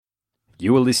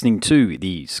You are listening to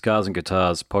the Scars and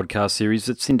Guitars podcast series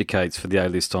that syndicates for the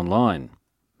A-List Online.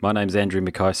 My name's Andrew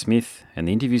Mackay-Smith, and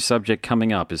the interview subject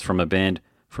coming up is from a band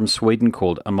from Sweden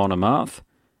called Amon Amarth.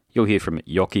 You'll hear from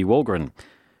Jocke Wallgren.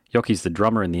 Jocke's the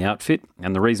drummer in the outfit,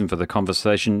 and the reason for the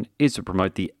conversation is to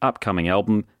promote the upcoming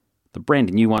album, the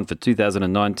brand new one for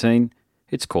 2019.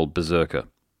 It's called Berserker.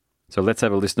 So let's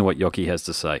have a listen to what Jocke has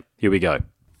to say. Here we go.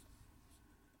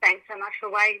 Thanks so much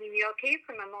for waiting, Jocke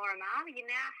from Amon Amarth. You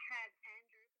now have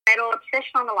Andrew Metal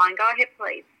Obsession on the line. Go ahead,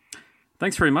 please.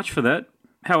 Thanks very much for that.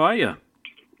 How are you?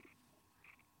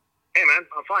 Hey, man.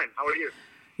 I'm fine. How are you?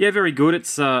 Yeah, very good.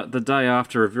 It's the day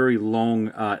after a very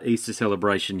long Easter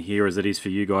celebration here, as it is for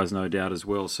you guys, no doubt, as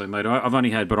well. So, mate, I've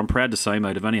only had, but I'm proud to say,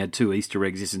 mate, I've only had 2 Easter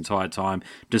eggs this entire time,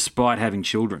 despite having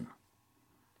children.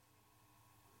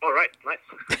 All right,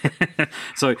 nice.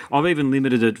 So I've even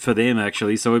limited it for them,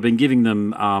 actually. So we've been giving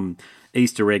them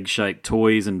Easter egg-shaped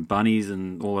toys and bunnies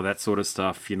and all of that sort of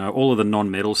stuff. You know, all of the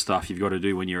non-metal stuff you've got to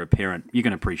do when you're a parent. You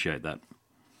can appreciate that.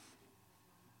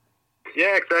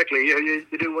 Yeah, exactly. You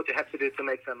do what you have to do to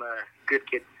make them good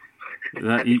kids.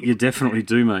 You definitely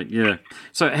do, mate. Yeah.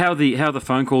 So how the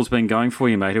phone call's been going for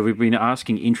you, mate? Have we been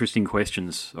asking interesting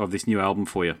questions of this new album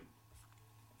for you?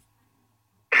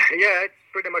 Yeah, it's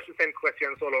pretty much the same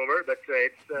questions all over, but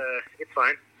it's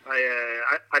fine.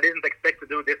 I didn't expect to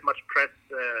do this much press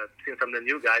since I'm the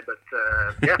new guy, but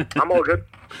yeah, I'm all good.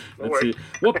 No worries.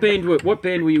 What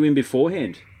band were you in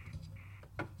beforehand?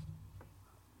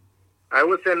 I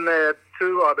was in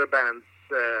 2 other bands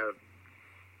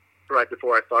right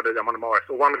before I started Amon Amarth.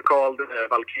 So one called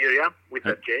Valkyria with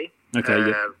a J.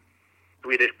 Okay.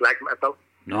 Swedish black metal.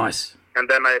 Nice. And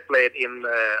then I played in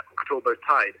October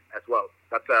Tide as well.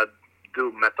 That's a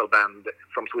doom metal band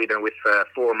from Sweden with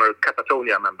former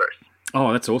Catatonia members.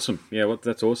 Oh, that's awesome! Yeah,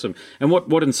 that's awesome. And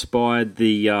what inspired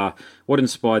the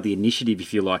initiative,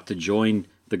 if you like, to join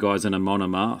the guys in Amon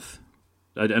Amarth?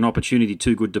 An opportunity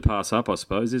too good to pass up, I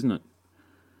suppose, isn't it?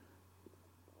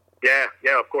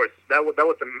 Yeah, of course. That was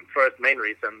the first main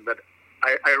reason, that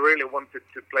I really wanted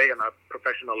to play on a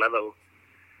professional level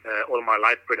all my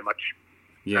life, pretty much.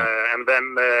 Yeah. And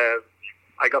then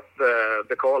I got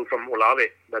the call from Olavi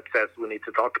that says we need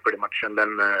to talk, pretty much, and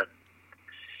then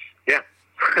yeah.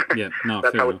 Yeah, no,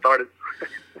 that's how it started.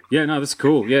 Yeah, no, that's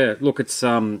cool. Yeah, look, it's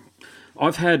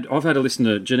I've had a listen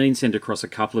to Janine sent across a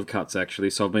couple of cuts,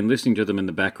 actually, so I've been listening to them in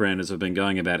the background as I've been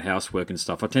going about housework and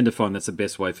stuff. I tend to find that's the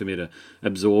best way for me to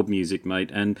absorb music,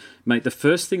 mate. And mate, the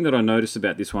first thing that I noticed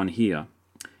about this one here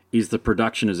is the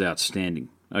production is outstanding.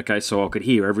 Okay, so I could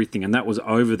hear everything, and that was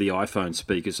over the iPhone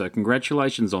speaker, so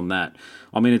congratulations on that.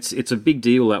 I mean, it's a big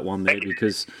deal, that one there,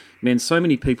 because, man, so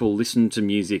many people listen to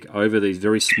music over these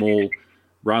very small,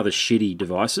 rather shitty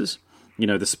devices. You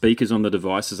know, the speakers on the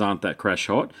devices aren't that crash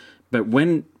hot, but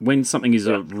when something is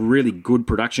a really good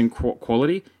production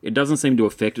quality, it doesn't seem to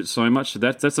affect it so much. So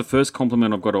that's the first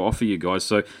compliment I've got to offer you guys.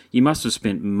 So you must have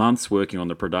spent months working on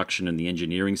the production and the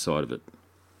engineering side of it.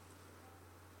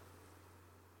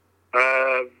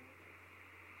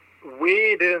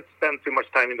 We didn't spend too much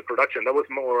time in the production. That was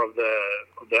more of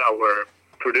our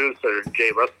producer,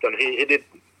 Jay Ruston. He did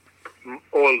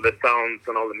all the sounds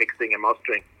and all the mixing and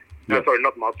mastering. Yeah. Sorry,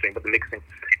 not mastering, but the mixing.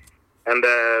 And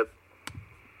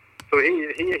so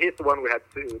he's the one we had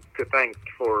to thank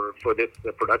for this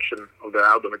production of the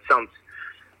album. It sounds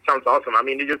awesome. I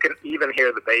mean, you can even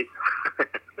hear the bass.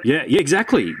 Yeah,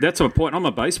 exactly. That's my point. I'm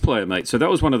a bass player, mate. So that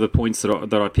was one of the points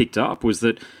that I picked up, was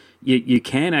that you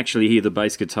can actually hear the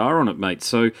bass guitar on it, mate.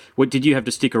 So did you have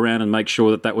to stick around and make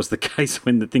sure that was the case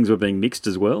when the things were being mixed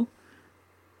as well?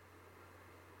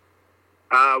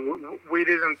 We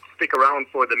didn't stick around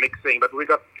for the mixing, but we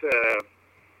got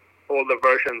all the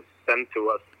versions sent to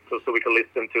us, so we could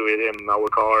listen to it in our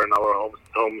car and our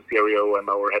home stereo and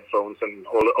our headphones and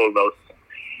all those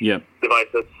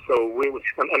devices. So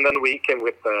and then we came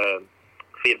with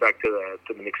feedback to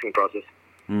the mixing process.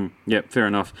 Yeah, fair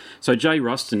enough. So Jay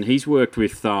Ruston, he's worked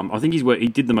with, I think he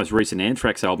did the most recent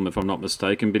Anthrax album, if I'm not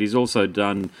mistaken, but he's also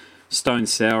done Stone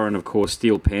Sour and, of course,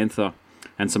 Steel Panther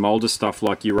and some older stuff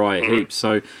like Uriah Heep.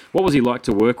 So what was he like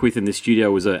to work with in the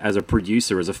studio as a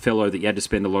producer, as a fellow that you had to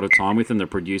spend a lot of time with and the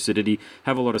producer? Did he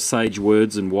have a lot of sage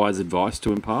words and wise advice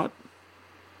to impart?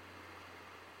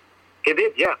 He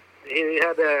did, yeah. He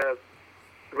had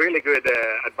really good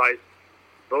advice,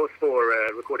 both for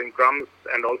recording drums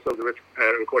and also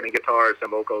recording guitars and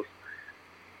vocals.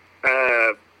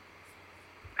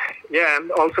 Yeah,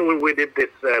 and also we did this.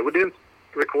 We didn't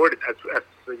record it as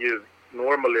you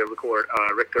normally record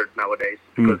a record nowadays,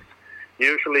 because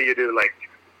usually you do like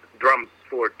drums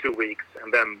for 2 weeks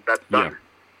and then that's done.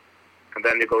 And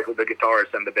then you go to the guitars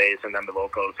and the bass and then the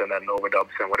vocals and then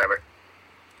overdubs and whatever.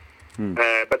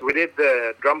 But we did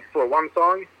the drums for one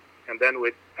song, and then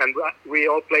we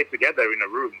all played together in a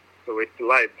room, so it's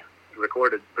live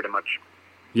recorded pretty much.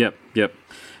 Yep.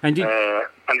 And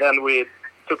then we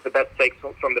took the best takes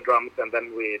from the drums, and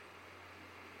then we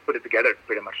put it together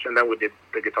pretty much, and then we did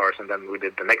the guitars, and then we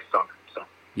did the next song. So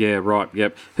yeah, right.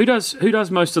 Yep. Who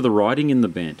does most of the writing in the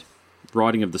band?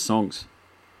 Writing of the songs.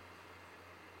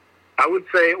 I would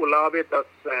say Olavi does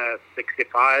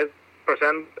 65%,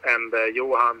 and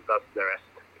Johan does the rest.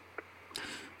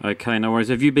 Okay, no worries.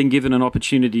 Have you been given an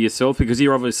opportunity yourself? Because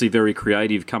you're obviously very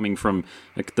creative coming from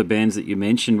the bands that you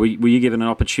mentioned. Were you given an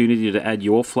opportunity to add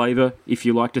your flavour, if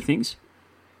you like, to things?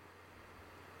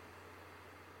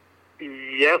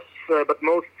 Yes, but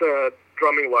most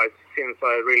drumming-wise, since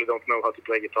I really don't know how to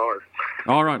play guitar.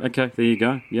 All right, okay, there you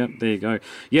go. Yeah, there you go.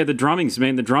 Yeah, the drumming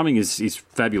is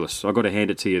fabulous. I've got to hand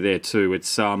it to you there too.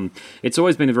 It's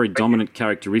always been a very dominant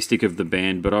characteristic of the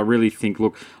band, but I really think,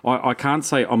 look, I can't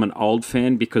say I'm an old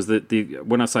fan, because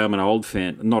when I say I'm an old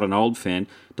fan, not an old fan,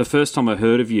 the first time I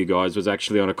heard of you guys was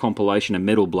actually on a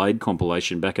Metal Blade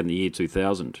compilation back in the year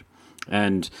 2000.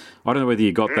 And I don't know whether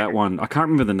you got that one. I can't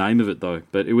remember the name of it, though,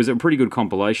 but it was a pretty good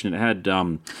compilation. It had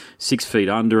 6 Feet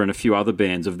Under and a few other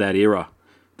bands of that era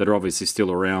that are obviously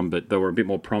still around, but they were a bit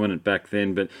more prominent back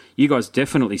then. But you guys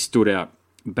definitely stood out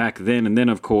back then. And then,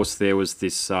 of course, there was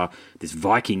this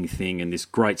Viking thing and this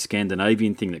great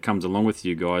Scandinavian thing that comes along with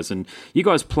you guys. And you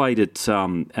guys played at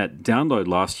Download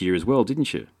last year as well,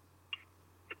 didn't you?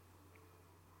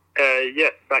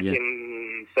 Yes, back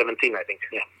in 17, I think.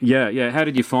 Yeah. Yeah. How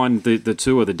did you find the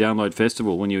tour, the Download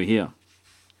Festival, when you were here?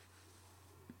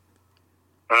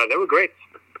 They were great.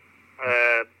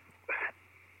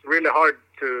 It's really hard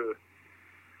to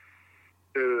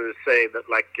say that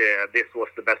this was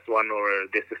the best one or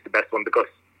this is the best one, because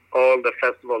all the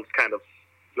festivals kind of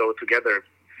flow together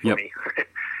for me.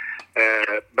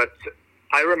 But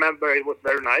I remember it was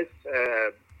very nice.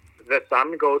 The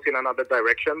sun goes in another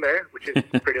direction there, which is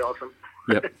pretty awesome.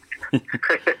 Yep.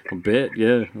 I bet,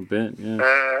 yeah. But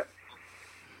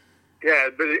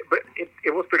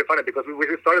it was pretty funny, because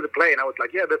we started to play, and I was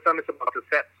like, the sun is about to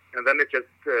set, and then it just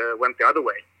went the other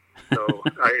way. So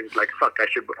I was like, fuck, I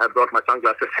should have brought my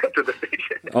sunglasses to the stage.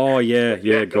 Oh,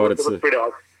 yeah, God, it was pretty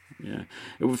awesome. Yeah.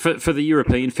 For the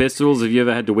European festivals, have you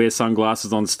ever had to wear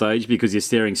sunglasses on stage because you're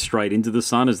staring straight into the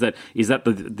sun? Is that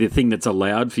the thing that's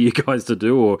allowed for you guys to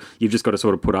do, or you've just got to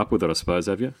sort of put up with it, I suppose,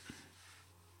 have you?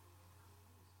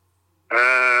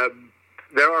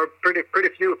 There are pretty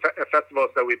few festivals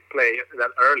that we play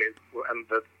that early, and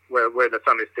where the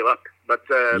sun is still up. But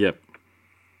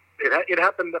it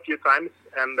happened a few times,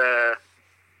 and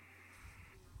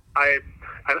I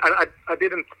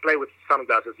didn't play with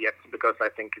sunglasses yet, because I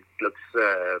think it looks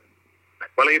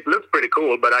it looks pretty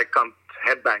cool, but I can't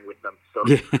headbang with them. So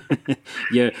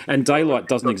yeah, and daylight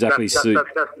doesn't exactly suit.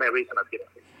 That's my reason I did it.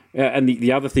 Yeah, and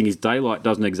the other thing is daylight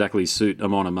doesn't exactly suit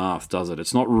Amon Amarth, does it?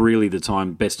 It's not really the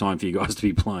best time for you guys to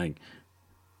be playing.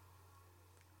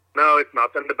 No, it's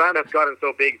not. And the band has gotten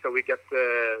so big, so we get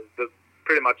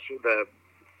pretty much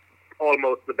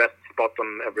almost the best spot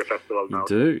on every festival now. You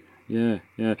do, yeah.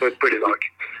 So it's pretty dark.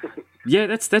 Yeah,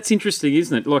 that's interesting,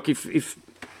 isn't it? Like if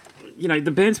you know,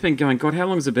 the band's been going. God, how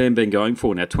long has the band been going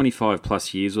for now? 25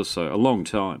 plus years or so, a long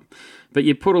time. But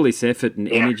you put all this effort and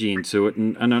energy into it,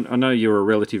 and I know you're a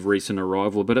relative recent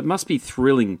arrival, but it must be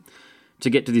thrilling to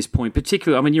get to this point.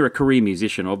 Particularly, I mean, you're a career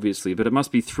musician, obviously, but it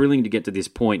must be thrilling to get to this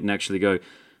point and actually go,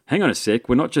 hang on a sec,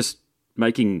 we're not just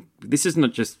making, this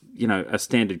isn't just, you know, a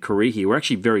standard career here. We're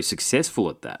actually very successful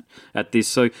at this.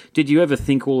 So did you ever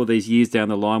think all of these years down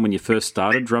the line when you first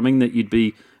started drumming that you'd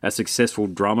be a successful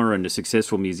drummer and a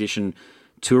successful musician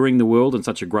touring the world in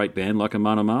such a great band like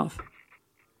Amon Amarth?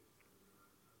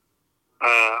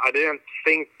 I didn't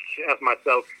think as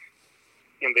myself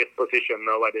in this position.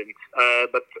 No, I didn't.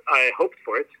 But I hoped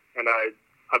for it, and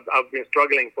I've been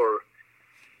struggling for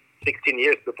 16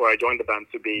 years before I joined the band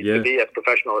to be as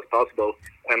professional as possible,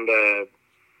 and it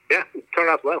turned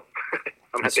out well.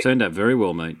 It's turned out very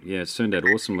well, mate. Yeah, it's turned out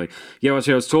awesomely. Yeah, I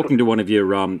was talking to one of your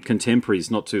contemporaries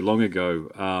not too long ago,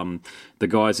 the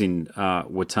guys in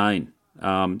Watain.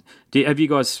 Have you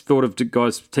guys thought of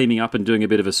guys teaming up and doing a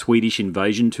bit of a Swedish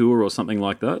invasion tour or something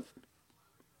like that?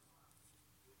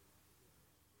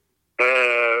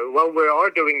 Well, we are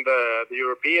doing the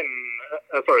European,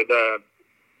 the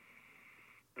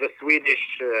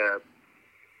Swedish,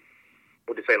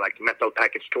 what do you say, like metal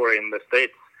package tour in the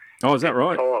States. Oh, is that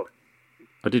right?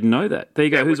 I didn't know that. There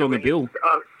you go. Who's on the bill?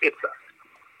 It's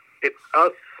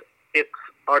us, it's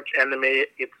Arch Enemy,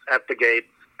 it's At the Gates,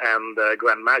 and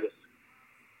Grand Magus.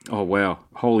 Oh, wow.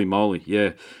 Holy moly.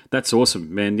 Yeah, that's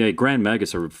awesome, man. Yeah, Grand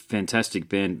Magus are a fantastic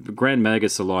band. Grand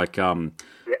Magus are like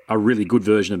Yeah. a really good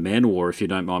version of Manowar, if you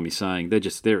don't mind me saying.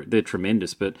 They're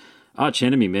tremendous. But Arch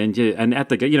Enemy, man, yeah. And at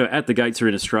the gates are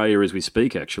in Australia as we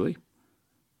speak, actually.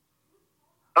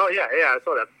 Oh, yeah, I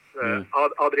saw that. Yeah.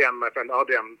 Adrian, my friend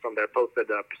Adrian from there, posted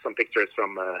up some pictures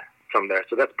from there,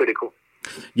 so that's pretty cool.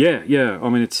 Yeah. I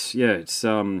mean,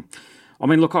 I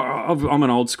mean, look, I'm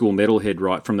an old school metalhead,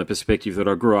 right, from the perspective that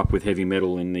I grew up with heavy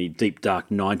metal in the deep, dark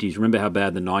 90s. Remember how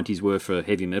bad the 90s were for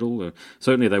heavy metal?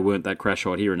 Certainly they weren't that crash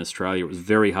hot here in Australia. It was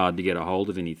very hard to get a hold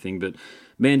of anything. But,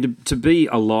 man, to be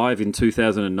alive in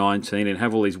 2019 and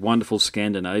have all these wonderful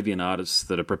Scandinavian artists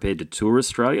that are prepared to tour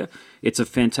Australia, it's a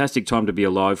fantastic time to be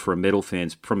alive for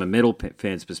from a metal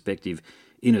fan's perspective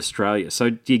in Australia. So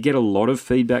do you get a lot of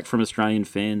feedback from Australian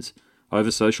fans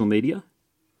over social media?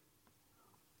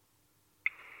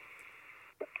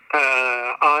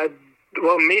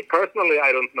 Well, me personally,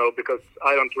 I don't know because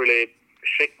I don't really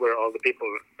check where all the people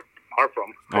are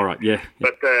from. All right, yeah.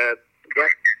 But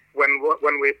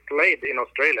when we played in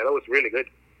Australia, that was really good.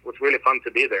 It was really fun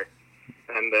to be there,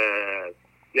 and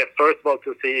first of all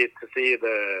to see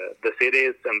the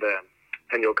cities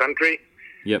and your country.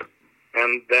 Yep.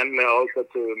 And then also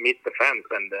to meet the fans,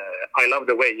 and I love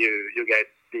the way you guys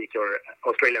speak. Your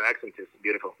Australian accent is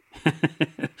beautiful.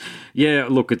 Yeah,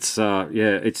 look,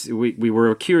 we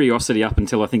were a curiosity up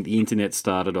until I think the internet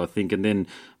started. I think, and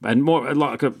more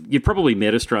like you probably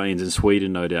met Australians in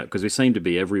Sweden, no doubt, because we seem to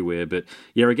be everywhere. But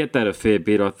yeah, I get that a fair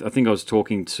bit. I think I was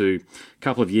talking to a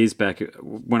couple of years back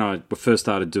when I first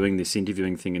started doing this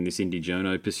interviewing thing in this indie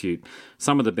journo pursuit.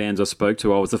 Some of the bands I spoke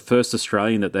to, I was the first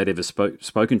Australian that they'd ever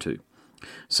spoken to.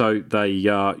 So they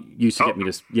used to get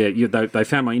me to they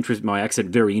found my accent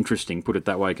very interesting, put it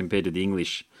that way, compared to the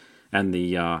English and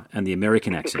the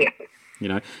American accent, you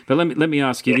know. But let me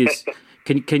ask you this: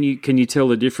 can you tell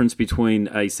the difference between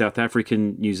a South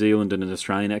African, New Zealand, and an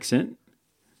Australian accent?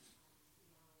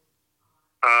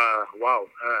 Wow,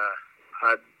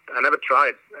 I never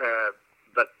tried.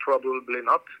 But probably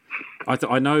not.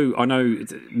 I know,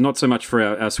 not so much for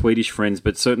our Swedish friends,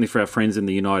 but certainly for our friends in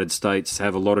the United States,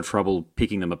 have a lot of trouble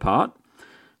picking them apart,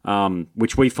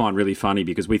 which we find really funny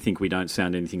because we think we don't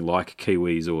sound anything like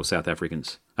Kiwis or South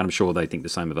Africans. And I'm sure they think the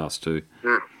same of us too.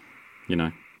 Mm. You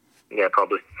know? Yeah,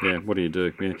 probably. Yeah, what do you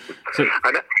do? Yeah. So,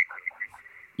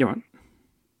 you're right.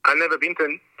 I've never been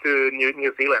to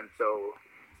New Zealand, so...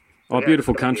 Oh, yeah,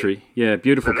 beautiful country. Yeah,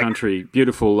 beautiful country.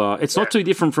 Beautiful. It's not too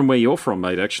different from where you're from,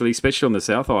 mate, actually, especially on the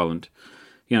South Island.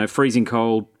 You know, freezing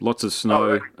cold, lots of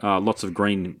snow, lots of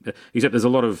green. Except there's a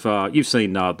lot of... you've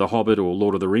seen The Hobbit or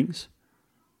Lord of the Rings?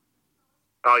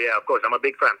 Oh, yeah, of course. I'm a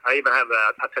big fan. I even have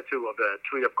a tattoo of the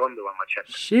Tree of Gondor on my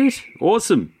chest. Shit.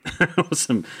 Awesome.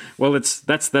 Awesome. Well,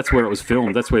 that's where it was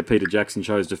filmed. That's where Peter Jackson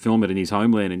chose to film it in his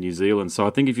homeland in New Zealand. So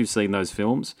I think if you've seen those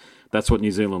films, that's what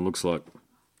New Zealand looks like.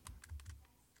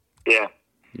 Yeah.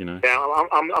 You know. Yeah,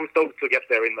 I'm stoked to get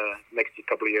there in the next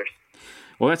couple of years.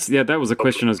 Well, that was a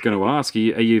question I was going to ask. Do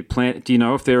you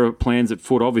know if there are plans at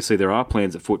foot? Obviously, there are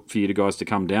plans at foot for you guys to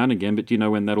come down again, but do you know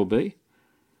when that'll be?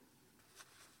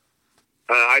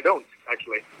 I don't,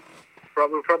 actually.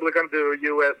 Probably going to do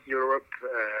U.S., Europe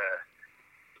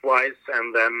twice,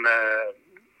 and then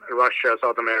Russia,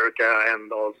 South America,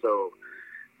 and also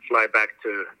fly back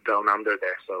to down under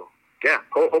there. So, yeah,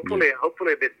 hopefully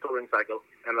this touring cycle,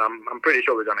 and I'm pretty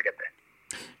sure we're going to get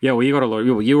there. Yeah, well, you got a lot.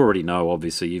 You already know,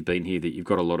 obviously, you've been here. That you've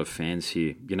got a lot of fans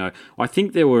here. You know, I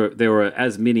think there were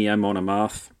as many Amon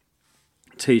Amarth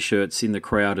T-shirts in the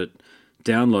crowd at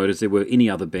Download as there were any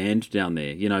other band down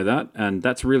there. You know that, and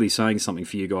that's really saying something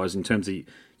for you guys in terms of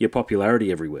your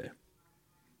popularity everywhere.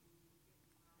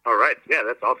 All right, yeah,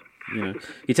 that's awesome. You know,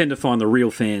 you tend to find the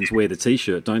real fans wear the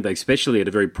T-shirt, don't they? Especially at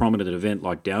a very prominent event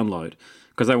like Download,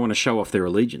 because they want to show off their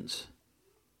allegiance.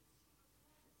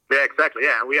 Yeah, exactly.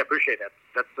 Yeah, we appreciate that.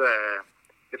 That's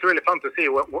it's really fun to see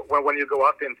when you go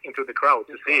out into the crowd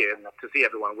to see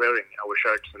everyone wearing our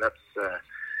shirts, and that's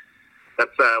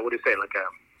what do you say, like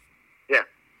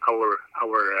our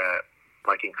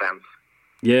Viking fans.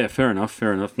 Yeah, fair enough,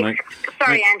 mate.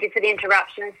 Sorry, Andy, for the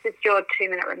interruption. It's just your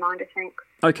 2-minute reminder, thanks.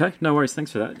 Okay, no worries.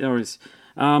 Thanks for that. No worries.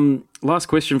 Last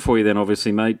question for you then,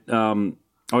 obviously, mate.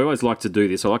 I always like to do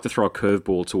this. I like to throw a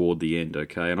curveball toward the end,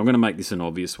 okay? And I'm going to make this an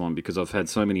obvious one because I've had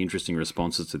so many interesting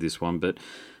responses to this one. But,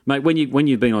 mate, when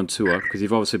you've been on tour, because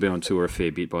you've obviously been on tour a fair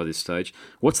bit by this stage,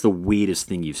 what's the weirdest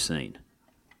thing you've seen?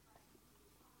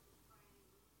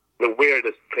 The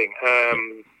weirdest thing?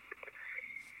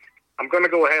 I'm going to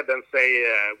go ahead and say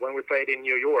when we played in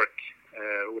New York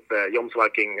with the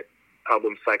Jomsviking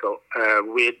album cycle,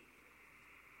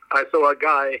 I saw a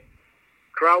guy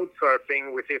crowd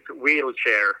surfing with his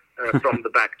wheelchair from the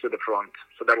back to the front.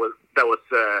 So that was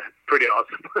pretty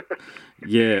awesome.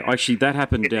 Yeah, actually, that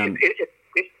happened down.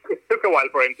 It took a while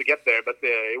for him to get there, but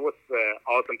it was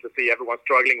awesome to see everyone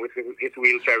struggling with his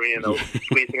wheelchair,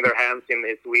 squeezing their hands in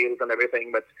his wheels and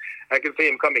everything. But I could see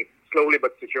him coming slowly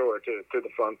but secure to the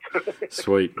front.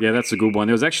 Sweet. Yeah, that's a good one.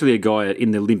 There was actually a guy in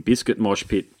the Limp Bizkit mosh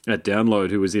pit at Download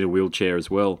who was in a wheelchair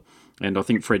as well. And I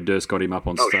think Fred Durst got him up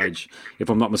on stage. If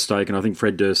I'm not mistaken, I think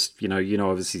Fred Durst,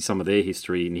 obviously some of their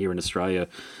history in here in Australia,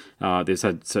 there's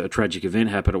had a tragic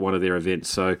event happen at one of their events.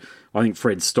 So I think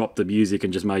Fred stopped the music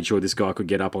and just made sure this guy could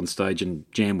get up on stage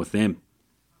and jam with them.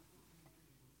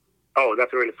 Oh,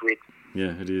 that's really sweet.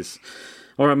 Yeah, it is.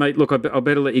 All right, mate, look, I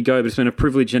better let you go, but it's been a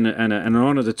privilege and an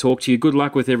honour to talk to you. Good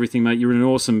luck with everything, mate. You're in an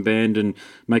awesome band, and,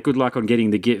 mate, good luck on getting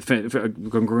the gig.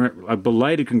 A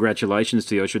belated congratulations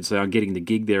to you, I should say, on getting the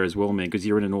gig there as well, man, because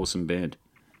you're in an awesome band.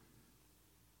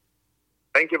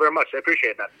 Thank you very much. I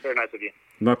appreciate that. Very nice of you.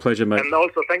 My pleasure, mate. And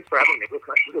also, thanks for having me.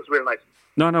 It was really nice.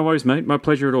 No worries, mate. My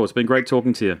pleasure at all. It's been great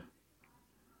talking to you.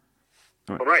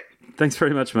 All right. Thanks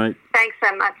very much, mate. Thanks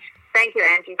so much. Thank you,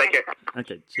 Andrew. Thank you.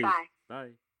 Okay, cheers. Bye. Bye.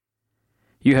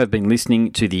 You have been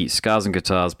listening to the Scars and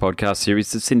Guitars podcast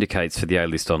series that syndicates for the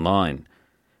A-List Online.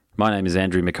 My name is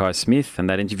Andrew Mackay-Smith, and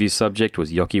that interview subject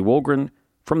was Jocke Wallgren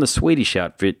from the Swedish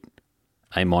outfit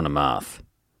Amon Amarth.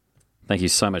 Thank you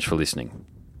so much for listening.